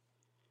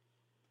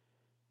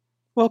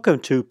Welcome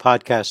to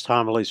Podcast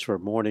Homilies for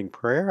Morning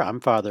Prayer. I'm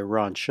Father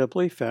Ron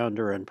Shibley,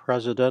 founder and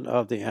president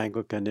of the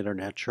Anglican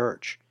Internet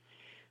Church.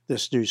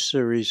 This new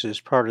series is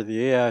part of the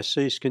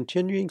AIC's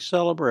continuing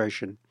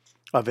celebration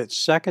of its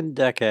second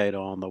decade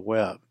on the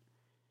web.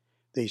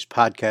 These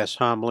podcast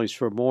homilies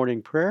for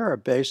morning prayer are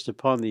based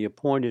upon the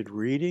appointed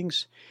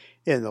readings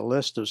in the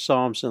list of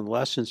Psalms and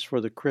lessons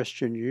for the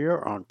Christian year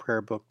on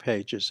prayer book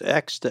pages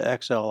X to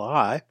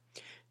XLI,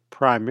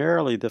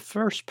 primarily the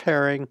first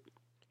pairing,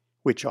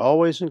 which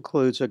always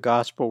includes a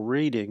gospel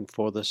reading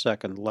for the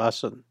second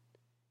lesson.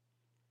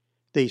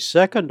 The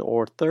second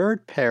or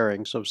third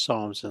pairings of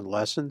psalms and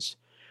lessons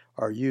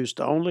are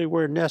used only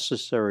where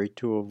necessary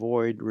to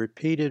avoid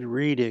repeated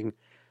reading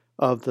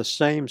of the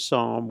same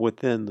psalm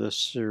within this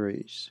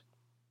series.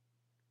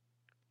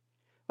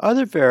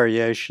 Other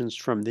variations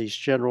from these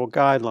general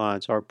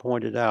guidelines are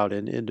pointed out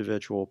in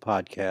individual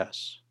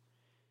podcasts.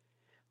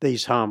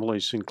 These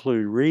homilies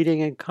include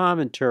reading and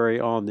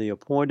commentary on the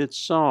appointed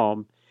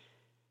psalm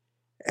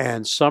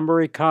and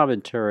summary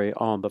commentary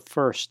on the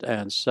first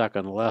and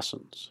second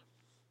lessons.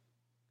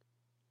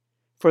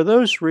 For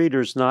those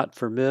readers not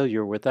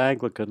familiar with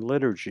Anglican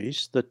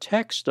liturgies, the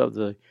text of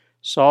the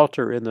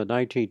Psalter in the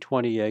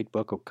 1928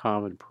 Book of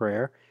Common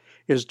Prayer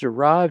is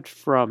derived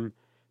from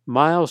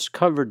Miles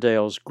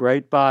Coverdale's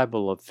Great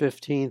Bible of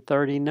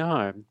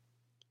 1539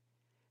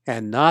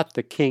 and not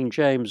the King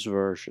James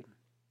Version.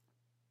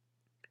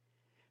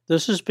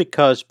 This is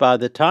because by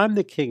the time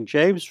the King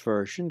James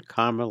Version,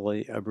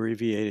 commonly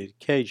abbreviated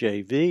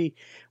KJV,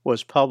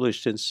 was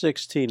published in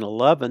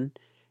 1611,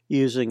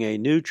 using a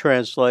new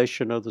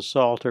translation of the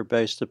Psalter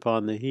based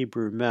upon the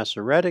Hebrew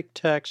Masoretic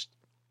text,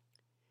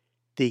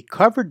 the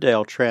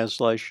Coverdale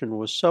translation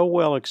was so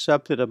well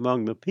accepted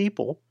among the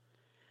people,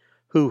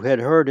 who had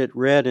heard it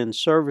read in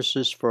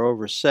services for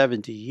over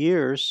 70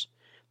 years,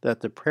 that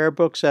the prayer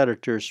book's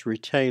editors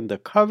retained the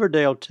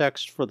Coverdale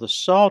text for the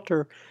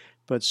Psalter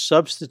but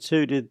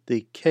substituted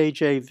the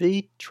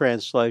KJV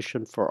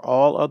translation for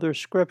all other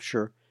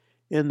scripture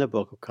in the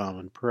Book of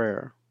Common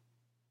Prayer.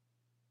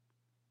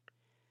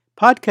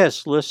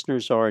 Podcast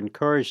listeners are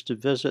encouraged to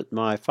visit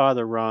my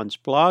Father Ron's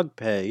blog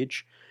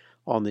page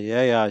on the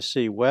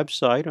AIC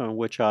website, on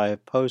which I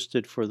have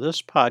posted for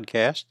this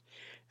podcast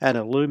an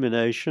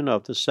illumination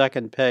of the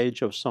second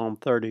page of Psalm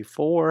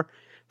 34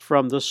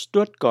 from the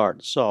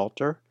Stuttgart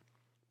Psalter,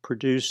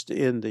 produced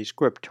in the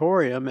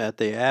scriptorium at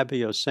the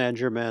Abbey of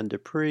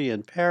Saint-Germain-des-Prés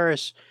in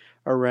Paris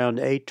around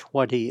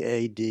 820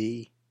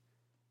 A.D.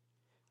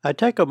 I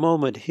take a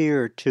moment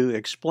here to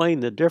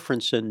explain the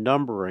difference in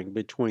numbering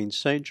between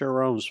St.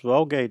 Jerome's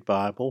Vulgate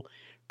Bible,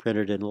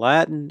 printed in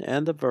Latin,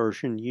 and the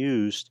version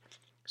used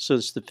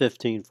since the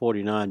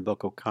 1549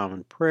 Book of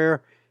Common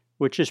Prayer,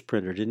 which is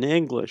printed in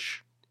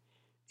English.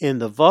 In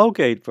the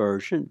Vulgate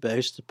version,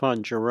 based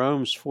upon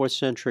Jerome's 4th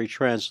century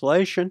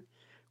translation,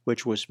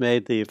 which was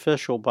made the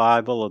official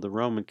Bible of the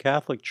Roman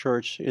Catholic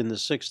Church in the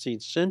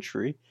 16th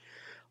century,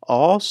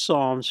 all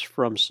psalms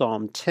from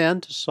Psalm 10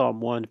 to Psalm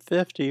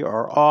 150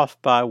 are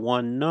off by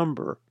one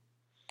number,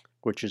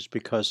 which is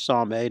because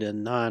Psalm 8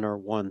 and 9 are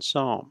one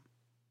psalm.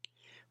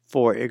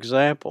 For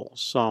example,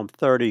 Psalm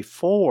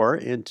 34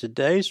 in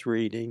today's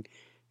reading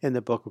in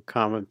the Book of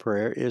Common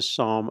Prayer is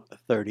Psalm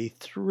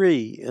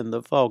 33 in the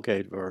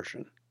Vulgate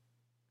version.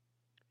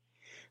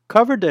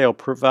 Coverdale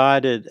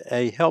provided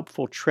a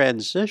helpful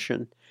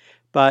transition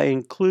by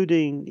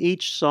including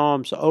each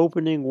psalm's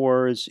opening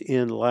words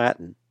in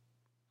Latin,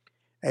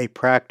 a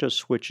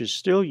practice which is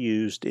still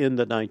used in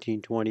the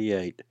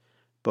 1928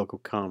 Book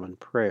of Common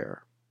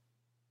Prayer.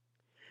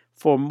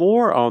 For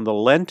more on the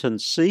Lenten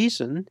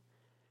season,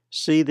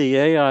 see the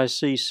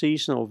AIC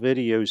seasonal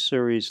video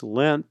series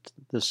Lent,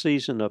 the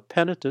Season of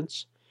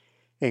Penitence,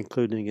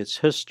 including its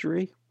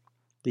history,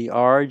 the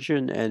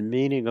origin and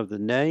meaning of the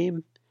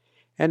name,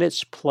 and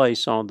its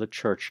place on the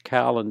church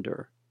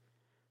calendar.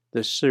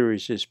 This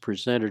series is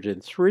presented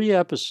in 3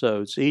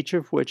 episodes, each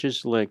of which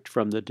is linked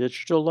from the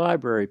digital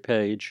library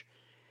page,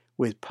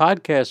 with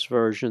podcast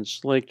versions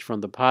linked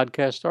from the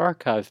podcast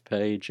archive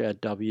page at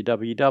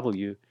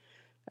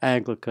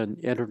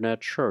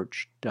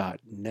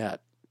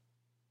www.anglicaninternetchurch.net.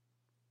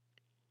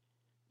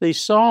 The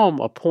psalm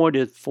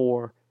appointed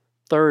for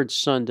third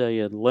Sunday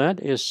in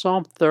Lent is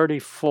Psalm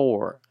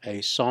 34,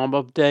 a psalm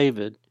of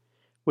David,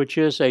 which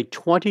is a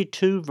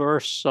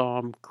 22-verse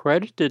psalm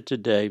credited to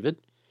David,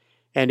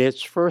 and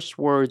its first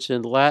words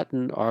in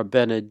Latin are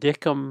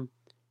Benedictum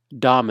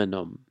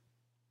Dominum.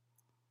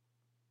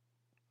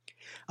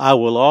 I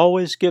will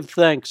always give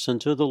thanks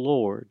unto the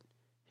Lord.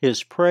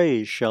 His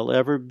praise shall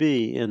ever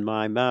be in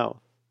my mouth.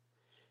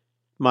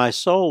 My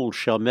soul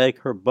shall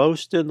make her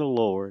boast in the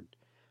Lord.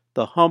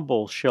 The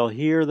humble shall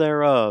hear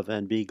thereof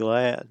and be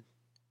glad.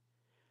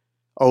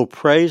 O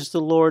praise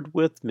the Lord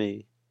with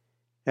me,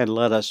 and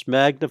let us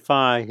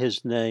magnify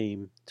his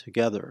name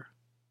together.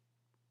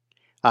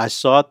 I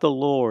sought the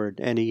Lord,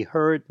 and he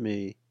heard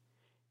me.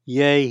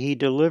 Yea, he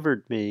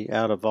delivered me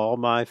out of all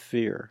my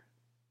fear.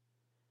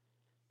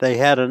 They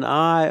had an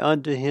eye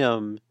unto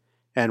him,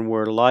 and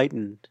were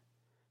lightened,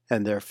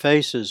 and their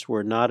faces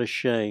were not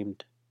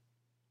ashamed.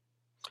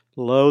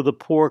 Lo, the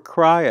poor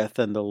crieth,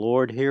 and the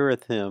Lord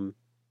heareth him,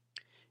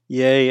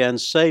 yea, and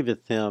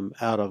saveth him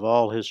out of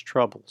all his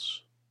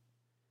troubles.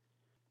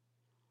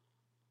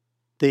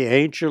 The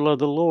angel of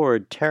the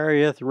Lord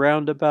tarrieth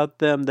round about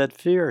them that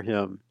fear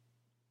him,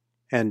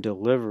 and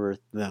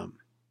delivereth them.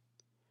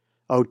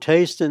 O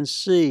taste and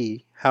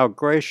see how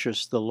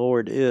gracious the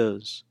Lord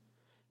is.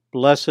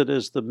 Blessed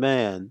is the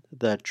man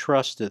that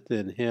trusteth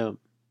in him.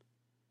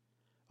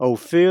 O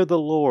fear the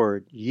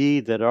Lord, ye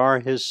that are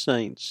his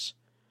saints,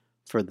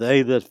 for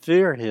they that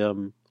fear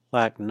him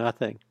lack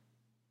nothing.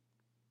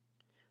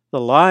 The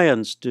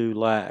lions do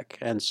lack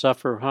and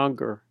suffer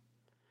hunger,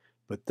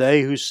 but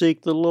they who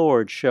seek the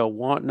Lord shall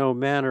want no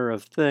manner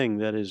of thing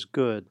that is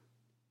good.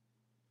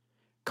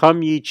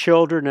 Come, ye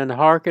children, and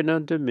hearken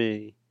unto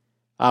me.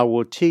 I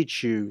will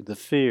teach you the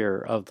fear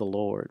of the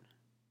Lord.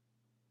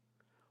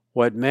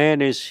 What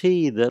man is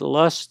he that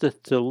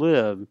lusteth to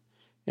live,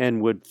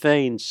 and would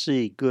fain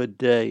see good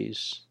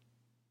days?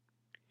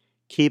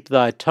 Keep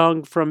thy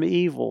tongue from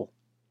evil,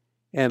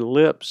 and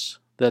lips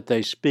that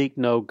they speak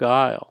no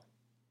guile.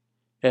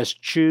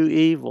 Eschew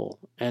evil,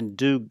 and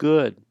do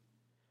good.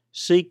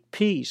 Seek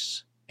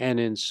peace, and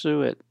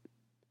ensue it.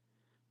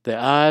 The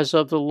eyes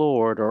of the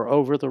Lord are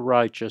over the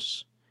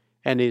righteous,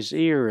 and his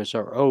ears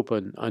are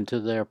open unto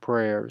their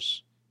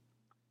prayers.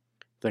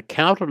 The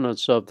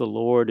countenance of the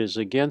Lord is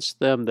against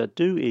them that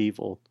do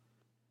evil,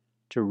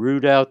 to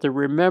root out the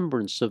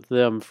remembrance of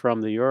them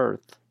from the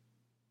earth.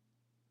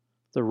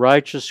 The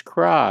righteous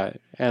cry,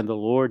 and the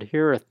Lord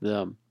heareth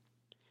them,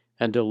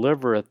 and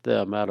delivereth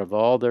them out of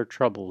all their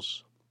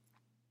troubles.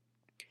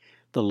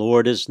 The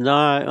Lord is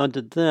nigh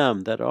unto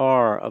them that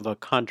are of a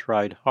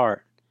contrite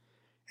heart,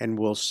 and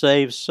will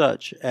save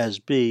such as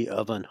be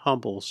of an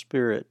humble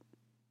spirit.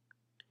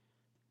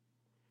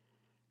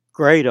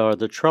 Great are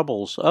the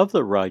troubles of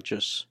the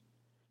righteous,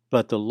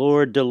 but the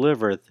Lord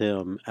delivereth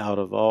him out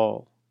of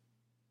all.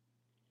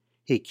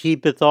 He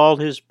keepeth all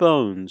his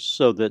bones,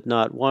 so that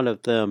not one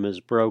of them is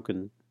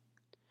broken.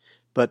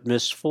 But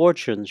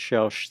misfortune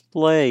shall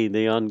slay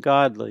the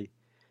ungodly,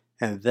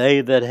 and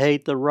they that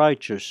hate the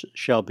righteous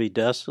shall be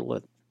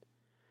desolate.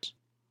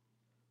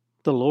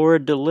 The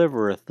Lord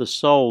delivereth the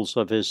souls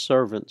of his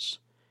servants,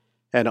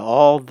 and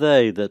all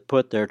they that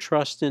put their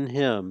trust in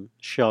him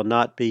shall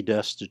not be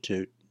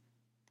destitute.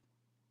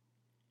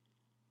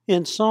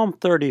 In Psalm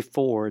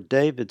 34,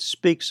 David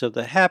speaks of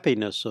the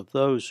happiness of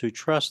those who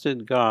trust in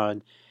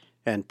God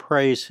and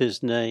praise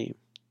his name.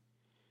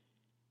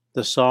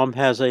 The psalm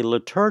has a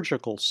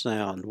liturgical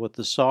sound, with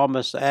the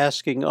psalmist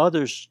asking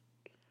others,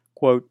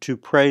 quote, to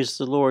praise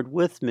the Lord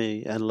with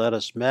me, and let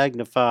us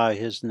magnify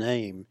his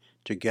name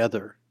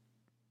together.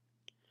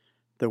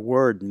 The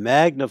word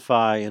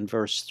magnify in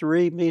verse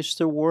 3 means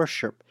to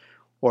worship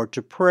or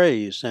to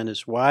praise, and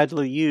is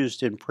widely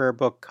used in prayer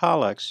book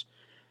collects,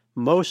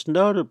 most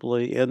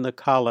notably in the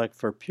collect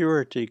for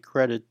purity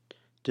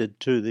credited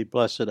to the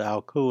Blessed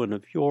Alcuin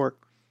of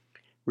York,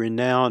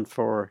 renowned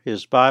for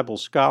his Bible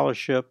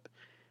scholarship,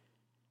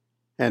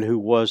 and who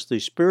was the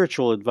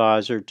spiritual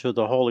advisor to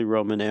the Holy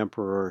Roman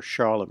Emperor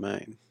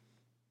Charlemagne.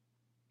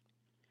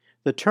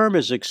 The term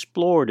is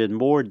explored in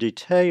more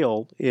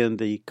detail in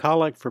the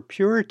Collect for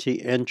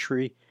Purity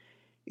entry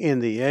in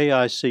the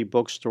AIC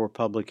bookstore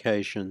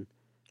publication,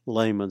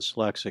 Layman's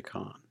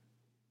Lexicon.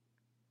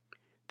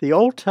 The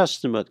Old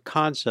Testament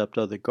concept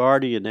of the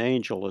guardian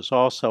angel is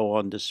also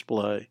on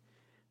display.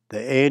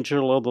 The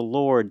angel of the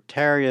Lord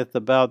tarrieth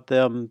about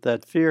them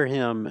that fear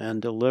him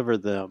and deliver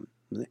them,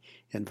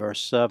 in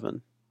verse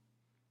 7.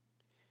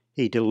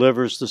 He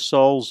delivers the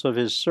souls of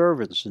his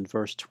servants, in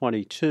verse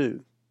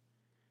 22.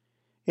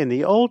 In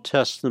the Old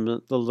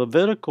Testament, the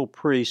Levitical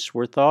priests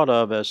were thought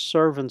of as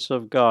servants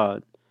of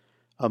God.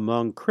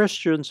 Among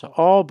Christians,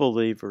 all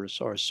believers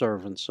are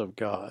servants of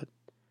God.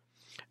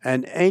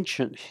 An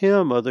ancient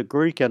hymn of the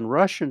Greek and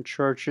Russian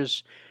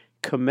churches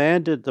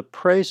commanded the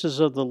praises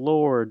of the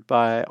Lord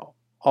by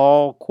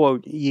all,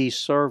 quote, ye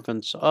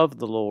servants of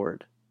the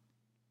Lord.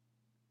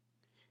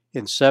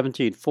 In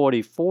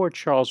 1744,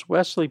 Charles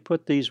Wesley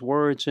put these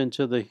words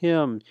into the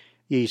hymn,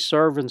 Ye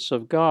Servants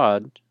of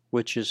God,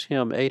 which is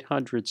hymn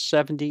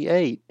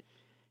 878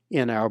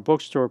 in our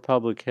bookstore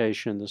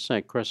publication, the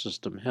St.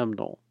 Chrysostom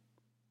Hymnal.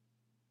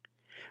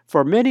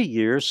 For many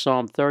years,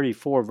 Psalm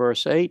 34,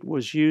 verse 8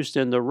 was used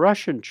in the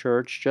Russian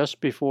church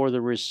just before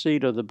the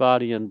receipt of the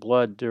body and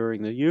blood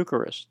during the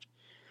Eucharist.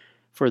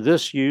 For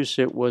this use,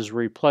 it was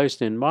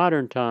replaced in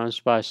modern times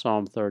by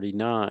Psalm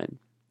 39.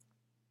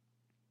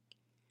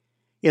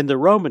 In the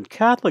Roman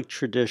Catholic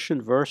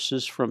tradition,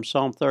 verses from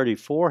Psalm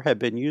 34 have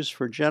been used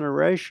for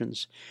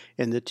generations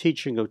in the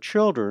teaching of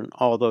children,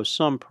 although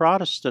some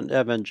Protestant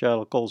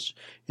evangelicals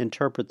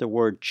interpret the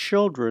word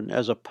children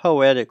as a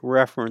poetic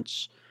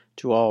reference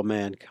to all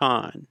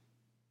mankind.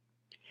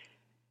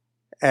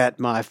 At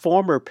my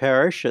former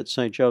parish at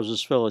St.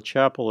 Joseph's Village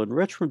Chapel in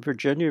Richmond,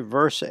 Virginia,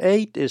 verse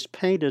 8 is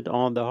painted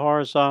on the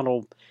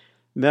horizontal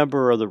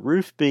member of the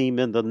roof beam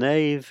in the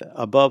nave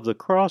above the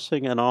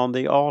crossing and on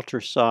the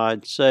altar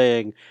side,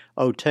 saying,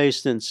 O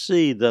taste and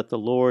see that the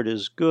Lord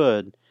is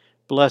good.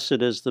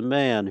 Blessed is the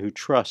man who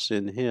trusts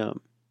in him.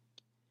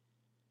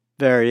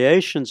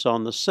 Variations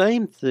on the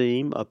same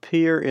theme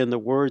appear in the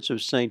words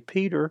of St.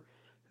 Peter,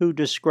 who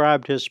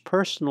described his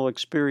personal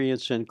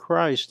experience in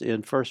Christ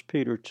in 1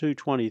 Peter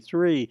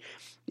 2:23,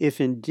 "If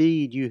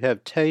indeed you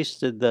have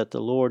tasted that the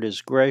Lord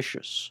is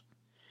gracious,"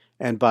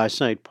 and by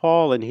St.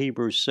 Paul in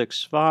Hebrews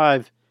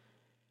 6:5,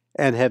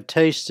 "and have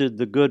tasted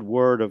the good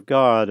word of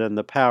God and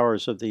the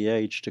powers of the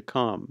age to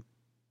come."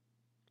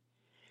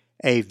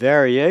 A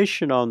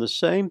variation on the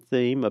same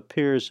theme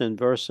appears in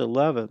verse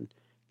 11,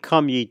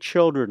 "Come ye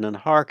children, and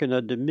hearken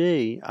unto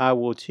me, I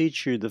will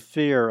teach you the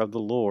fear of the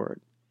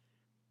Lord."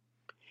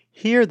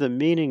 Here the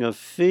meaning of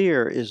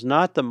fear is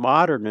not the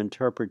modern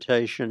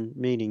interpretation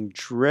meaning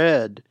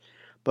dread,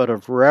 but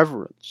of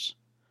reverence,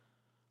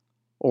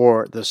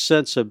 or the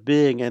sense of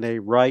being in a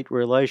right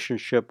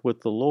relationship with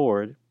the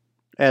Lord,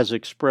 as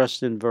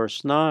expressed in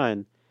verse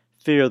 9,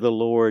 "Fear the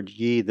Lord,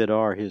 ye that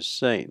are his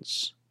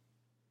saints."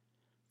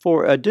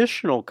 For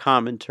additional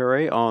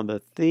commentary on the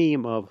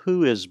theme of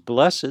who is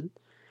blessed,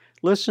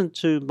 listen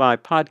to my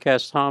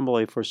podcast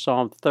homily for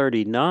Psalm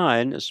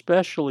 39,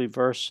 especially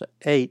verse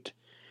 8,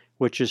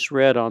 which is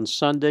read on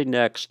Sunday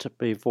next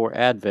before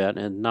Advent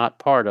and not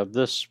part of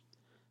this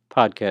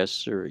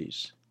podcast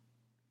series.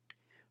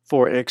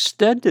 For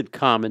extended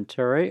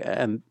commentary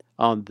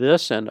on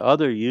this and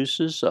other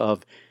uses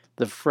of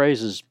the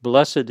phrases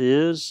blessed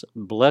is,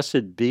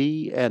 blessed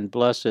be, and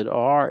blessed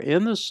are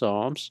in the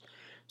Psalms,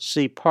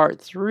 see Part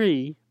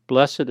 3,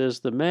 Blessed is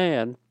the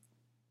Man,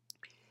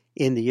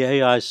 in the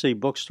AIC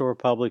bookstore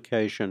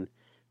publication,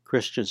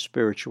 Christian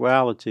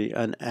Spirituality,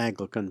 an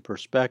Anglican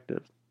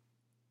Perspective.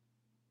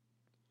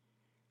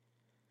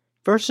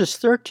 Verses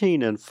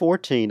 13 and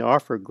 14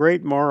 offer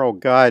great moral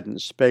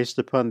guidance based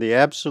upon the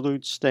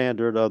absolute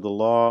standard of the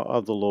law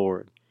of the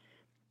Lord.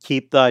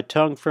 "Keep thy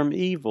tongue from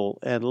evil,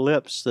 and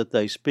lips that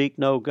they speak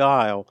no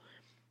guile.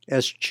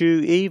 Eschew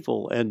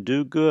evil, and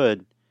do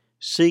good.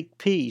 Seek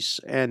peace,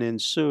 and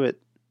ensue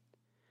it."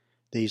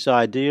 These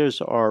ideas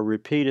are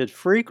repeated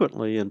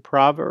frequently in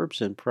Proverbs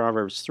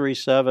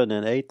 3:7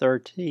 and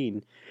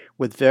 8:13,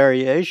 with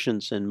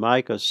variations in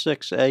Micah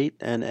 6:8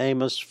 and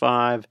Amos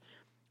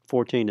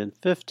 5:14 and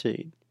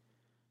 15.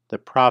 The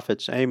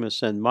prophets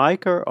Amos and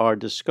Micah are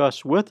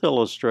discussed with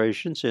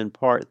illustrations in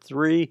Part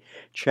 3,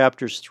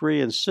 chapters 3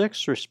 and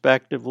 6,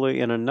 respectively,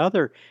 in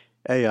another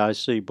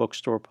AIC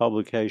bookstore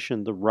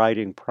publication, The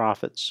Writing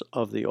Prophets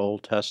of the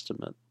Old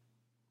Testament.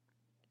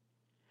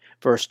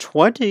 Verse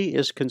 20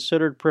 is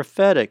considered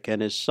prophetic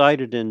and is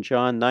cited in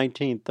John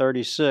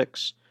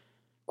 19:36.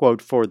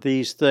 Quote, "For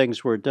these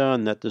things were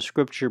done that the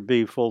scripture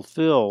be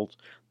fulfilled,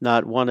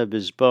 not one of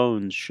his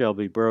bones shall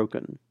be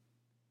broken."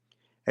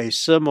 A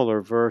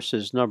similar verse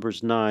is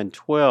Numbers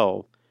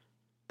 9:12.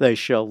 "They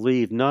shall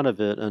leave none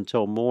of it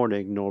until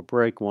morning, nor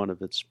break one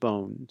of its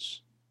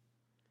bones."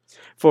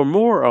 For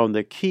more on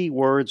the key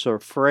words or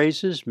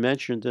phrases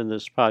mentioned in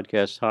this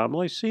podcast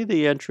homily, see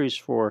the entries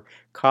for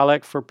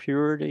Collect for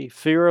Purity,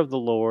 Fear of the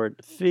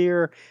Lord,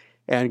 Fear,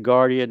 and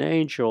Guardian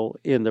Angel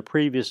in the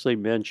previously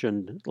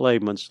mentioned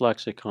Layman's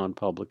Lexicon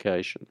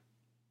publication.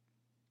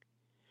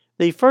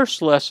 The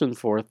first lesson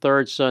for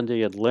Third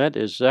Sunday in Lent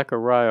is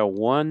Zechariah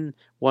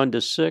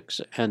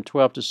 1:1-6 and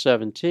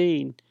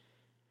 12-17.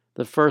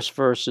 The first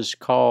verse is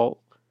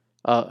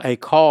a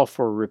call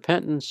for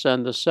repentance,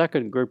 and the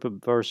second group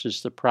of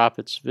verses, the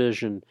prophet's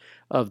vision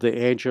of the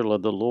angel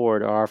of the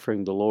Lord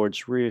offering the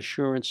Lord's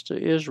reassurance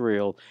to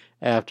Israel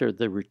after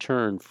the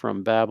return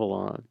from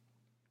Babylon.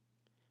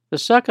 The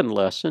second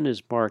lesson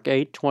is Mark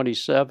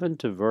 8:27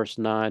 to verse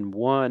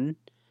 9:1.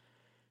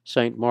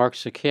 St.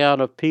 Mark's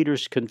account of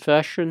Peter's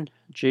confession,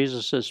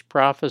 Jesus'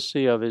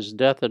 prophecy of his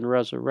death and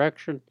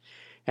resurrection,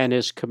 and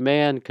his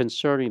command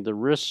concerning the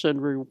risks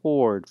and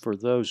reward for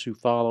those who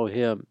follow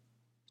him.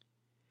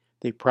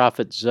 The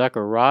prophet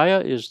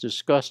Zechariah is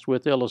discussed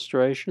with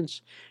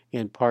illustrations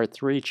in Part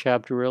 3,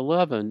 Chapter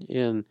 11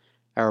 in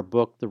our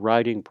book, The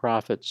Writing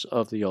Prophets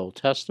of the Old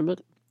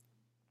Testament,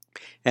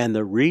 and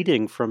the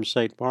reading from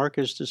St. Mark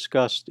is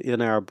discussed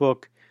in our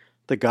book,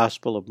 The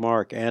Gospel of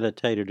Mark,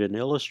 annotated and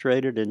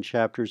illustrated in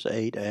chapters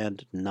 8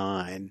 and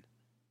 9.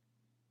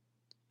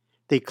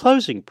 The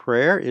closing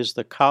prayer is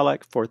the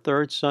Collect for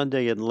Third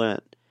Sunday in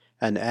Lent,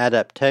 an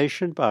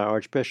adaptation by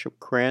Archbishop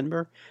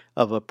Cranmer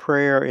of a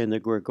prayer in the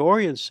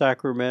Gregorian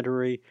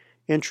Sacramentary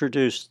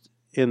introduced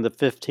in the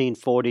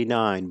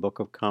 1549 Book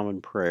of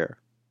Common Prayer.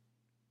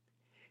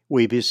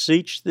 "We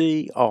beseech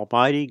thee,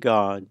 Almighty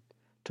God,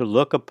 to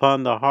look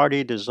upon the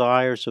hearty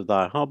desires of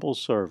thy humble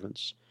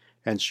servants,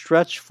 and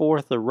stretch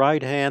forth the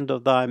right hand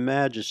of thy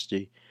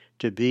majesty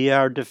to be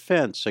our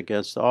defense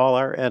against all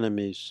our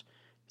enemies,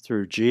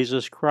 through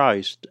Jesus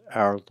Christ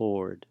our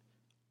Lord.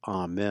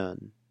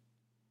 Amen."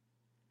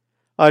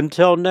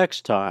 Until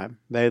next time,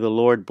 may the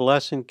Lord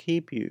bless and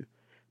keep you.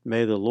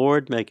 May the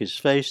Lord make his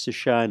face to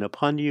shine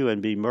upon you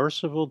and be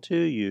merciful to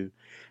you.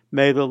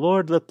 May the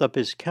Lord lift up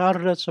his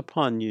countenance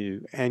upon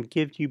you and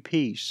give you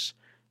peace.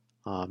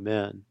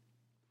 Amen.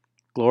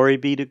 Glory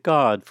be to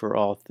God for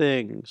all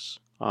things.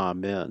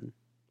 Amen.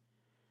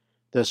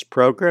 This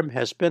program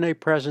has been a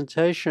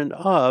presentation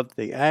of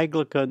the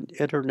Anglican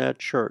Internet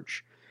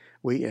Church.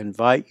 We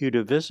invite you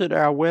to visit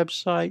our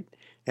website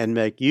and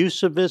make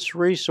use of its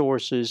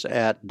resources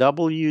at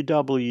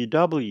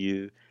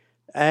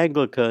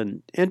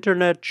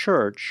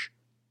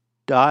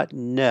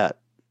www.anglicaninternetchurch.net.